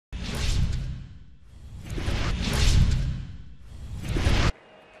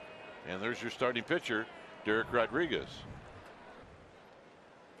And there's your starting pitcher, Derek Rodriguez.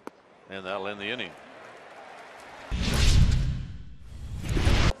 And that'll end the inning.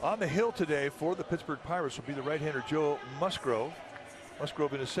 On the hill today for the Pittsburgh Pirates will be the right-hander Joe Musgrove.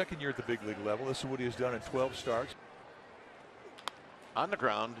 Musgrove in his second year at the big league level. This is what he has done in 12 starts. On the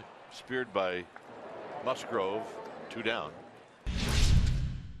ground, speared by Musgrove, 2 down.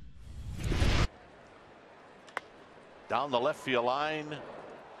 Down the left field line,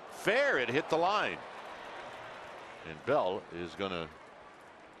 fair, it hit the line. And Bell is going to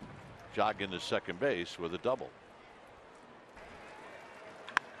jog into second base with a double.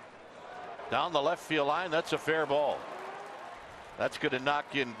 Down the left field line, that's a fair ball. That's going to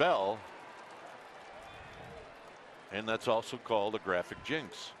knock in Bell. And that's also called a graphic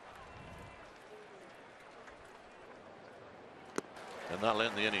jinx. And that'll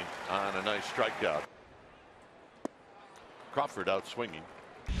end the inning on a nice strikeout. Crawford out swinging.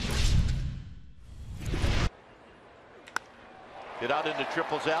 Hit out into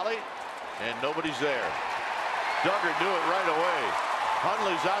Triple's alley, and nobody's there. Duggar knew it right away.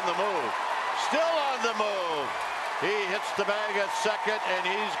 Hundley's on the move. Still on the move. He hits the bag at second, and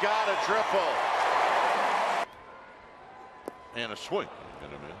he's got a triple. And a swing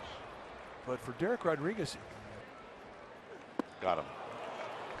and a miss. But for Derek Rodriguez, got him.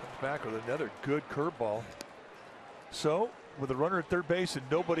 Comes back with another good curveball. So with a runner at third base and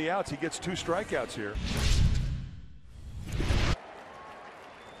nobody outs, he gets 2 strikeouts here.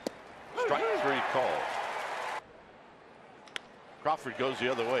 Strike 3 called. Crawford goes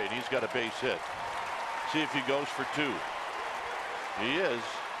the other way, and he's got a base hit. See if he goes for 2. He is,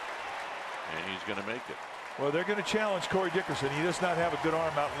 and he's going to make it. Well, they're going to challenge Corey Dickerson. He does not have a good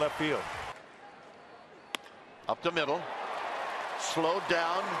arm out in left field. Up the middle, slowed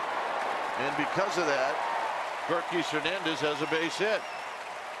down, and because of that, Gorky Hernandez has a base hit.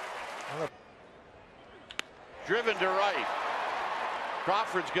 Driven to right.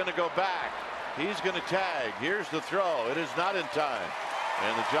 Crawford's going to go back. He's going to tag. Here's the throw. It is not in time.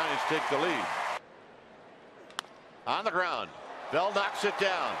 And the Giants take the lead. On the ground. Bell knocks it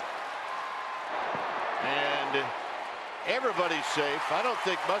down. And everybody's safe. I don't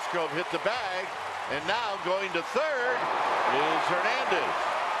think Musgrove hit the bag. And now going to third is Hernandez.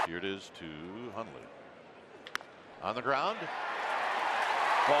 Here it is to Hundley. On the ground.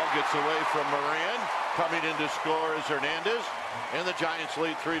 Ball gets away from Moran. Coming in to score is Hernandez. And the Giants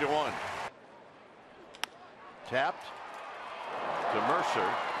lead 3-1. Tapped to Mercer.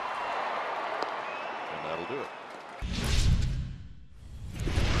 And that'll do it.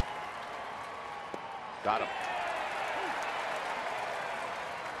 Got him.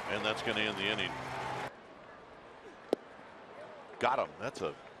 And that's going to end the inning. Got him. That's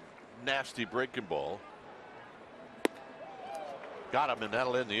a nasty breaking ball. Got him, and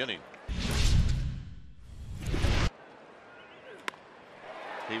that'll end the inning.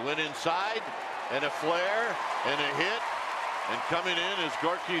 He went inside, and a flare, and a hit, and coming in is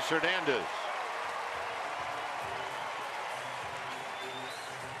Gorky Hernandez.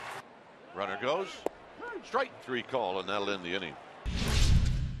 Runner goes. Strike 3 call, and that'll end the inning.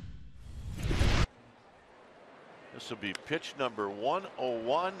 This will be pitch number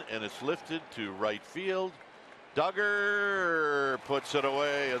 101, and it's lifted to right field. Duggar puts it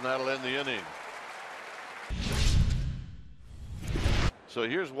away, and that'll end the inning. So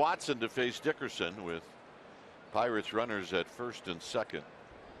here's Watson to face Dickerson with Pirates runners at first and second.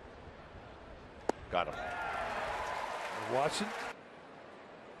 Got him. Watson.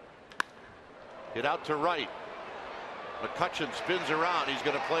 Hit out to right. McCutchen spins around. He's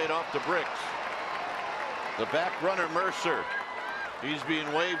going to play it off the bricks. The back runner, Mercer. He's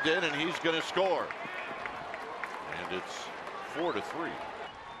being waved in, and he's going to score. And it's 4-3.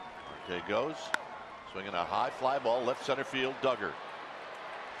 Marte goes. Swinging a high fly ball, left center field, Duggar.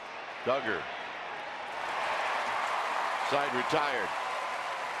 Duggar. Side retired.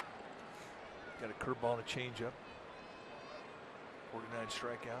 Got a curveball and a changeup. 49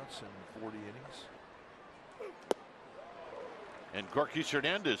 strikeouts and 40 innings. And Gorky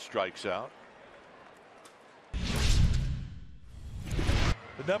Hernandez strikes out.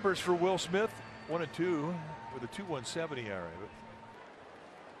 The numbers for Will Smith, 1 and 2 with a 2.17 ERA.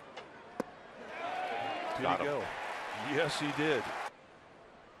 Did he go? Yes, he did.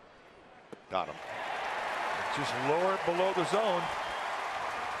 Got him. Just lower it below the zone.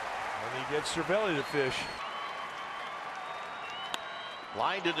 And he gets Cervelli to fish.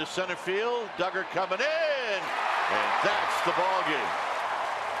 Lined into center field. Duggar coming in. And that's the ball game.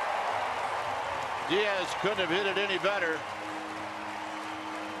 Diaz couldn't have hit it any better.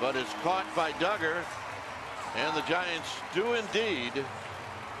 But it's caught by Duggar. And the Giants do indeed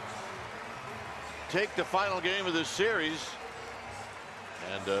take the final game of this series,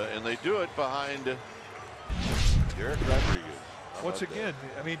 and they do it behind Derek Rodriguez. Once again,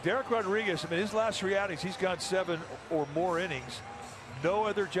 I mean, Derek Rodriguez, I mean, his last 3 outings, he's gone 7 or more innings. No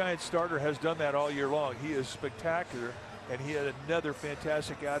other Giant starter has done that all year long. He is spectacular, and he had another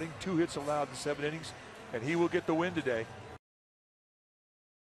fantastic outing. 2 hits allowed in 7 innings, and he will get the win today.